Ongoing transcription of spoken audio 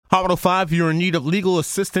Hot 105, if you're in need of legal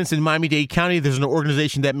assistance in Miami-Dade County, there's an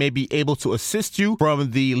organization that may be able to assist you.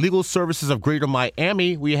 From the Legal Services of Greater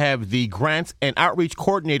Miami, we have the Grants and Outreach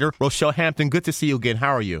Coordinator, Rochelle Hampton. Good to see you again. How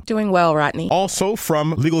are you? Doing well, Rodney. Also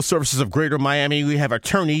from Legal Services of Greater Miami, we have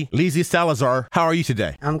Attorney Lizzie Salazar. How are you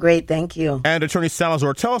today? I'm great, thank you. And Attorney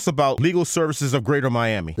Salazar, tell us about Legal Services of Greater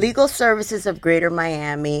Miami. Legal Services of Greater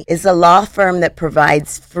Miami is a law firm that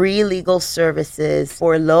provides free legal services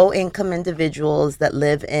for low-income individuals that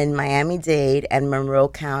live in Miami-Dade and Monroe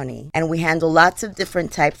County. And we handle lots of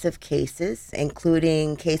different types of cases,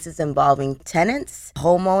 including cases involving tenants,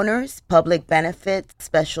 homeowners, public benefits,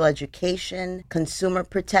 special education, consumer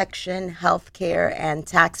protection, healthcare, and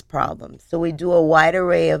tax problems. So we do a wide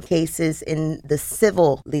array of cases in the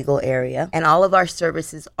civil legal area, and all of our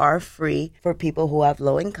services are free for people who have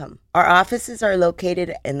low income. Our offices are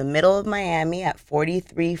located in the middle of Miami at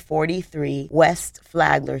 4343 West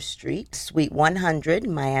Flagler Street, Suite 100,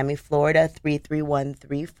 Miami, Florida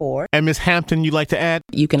 33134. And Ms. Hampton, you'd like to add?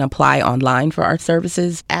 You can apply online for our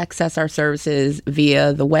services, access our services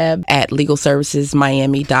via the web at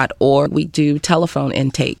legalservicesmiami.org. We do telephone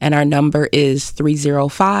intake, and our number is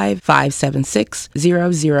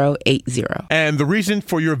 305-576-0080. And the reason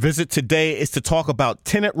for your visit today is to talk about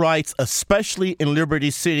tenant rights, especially in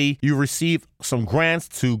Liberty City. You receive some grants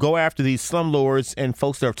to go after these slumlords and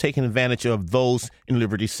folks that are taking advantage of those in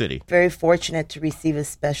Liberty City. Very fortunate to receive a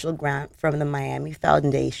special grant from the Miami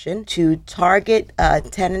Foundation to target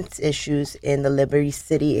tenants issues in the Liberty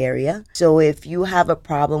City area. So if you have a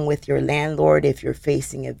problem with your landlord, if you're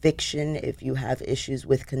facing eviction, if you have issues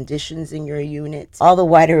with conditions in your unit, all the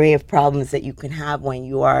wide array of problems that you can have when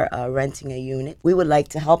you are renting a unit, we would like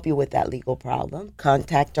to help you with that legal problem.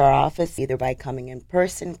 Contact our office either by coming in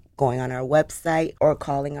person, going on our website, or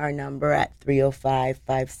calling our number at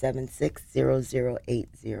 305-576-0080.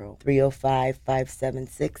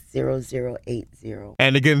 305-576-0080.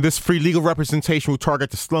 And again, this free legal representation will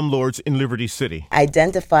target the slumlords in Liberty City.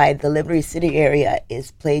 Identified the Liberty City area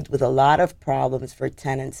is plagued with a lot of problems for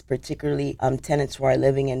tenants, particularly tenants who are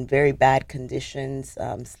living in very bad conditions,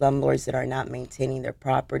 slumlords that are not maintaining their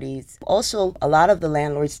properties. Also, a lot of the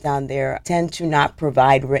landlords down there tend to not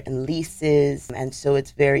provide written leases, and so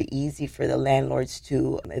it's very easy for the landlords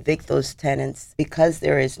to evict those tenants because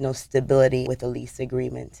there is no stability with a lease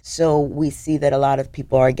agreement. So we see that a lot of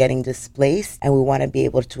people are getting displaced, and we want to be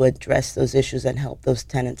able to address those issues and help those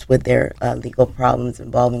tenants with their legal problems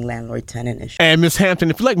involving landlord-tenant issues. And Ms.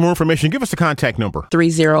 Hampton, if you'd like more information, give us the contact number.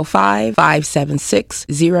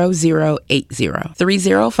 305-576-0080.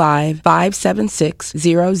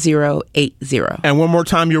 305-576-0080. And one more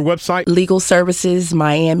time, your website?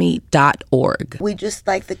 legalservicesmiami.org. We just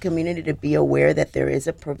like the community to be aware that there is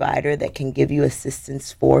a provider that can give you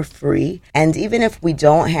assistance for free. And even if we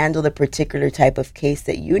don't handle the particular type of case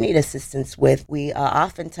that you need assistance with, we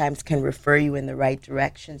oftentimes can refer you in the right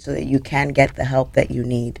direction so that you can get the help that you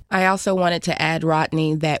need. I also wanted to add,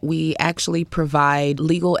 Rodney, that we actually provide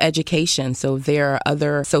legal education. So if there are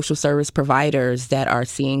other social service providers that are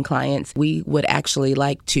seeing clients, we would actually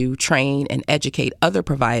like to train and educate other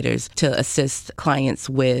providers to assist clients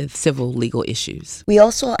with civil legal issues. We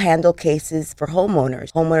also handle cases for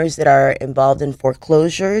homeowners that are involved in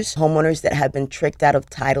foreclosures, homeowners that have been tricked out of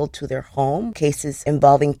title to their home, cases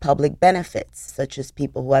involving public benefits, such as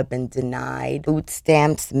people who have been denied food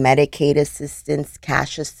stamps, Medicaid assistance,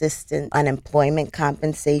 cash assistance, unemployment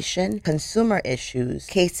compensation, consumer issues,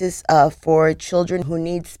 cases for children who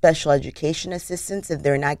need special education assistance if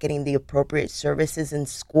they're not getting the appropriate services in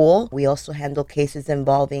school. We also handle cases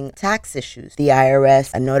involving tax issues. The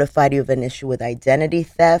IRS notified you of an issue with identity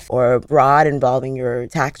theft or fraud involving your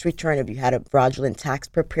tax return. If you had a fraudulent tax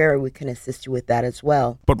preparer, we can assist you with that as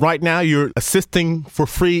well. But right now, you're assisting for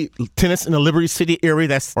free tenants in the Liberty City area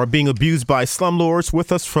that are being abused by slumlords.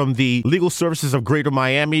 With us from the Legal Services of Greater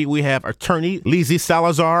Miami, we have Attorney Lizzie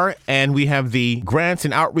Salazar, and we have the Grants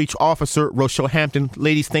and Outreach Officer, Rochelle Hampton.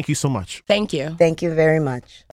 Ladies, thank you so much. Thank you. Thank you very much.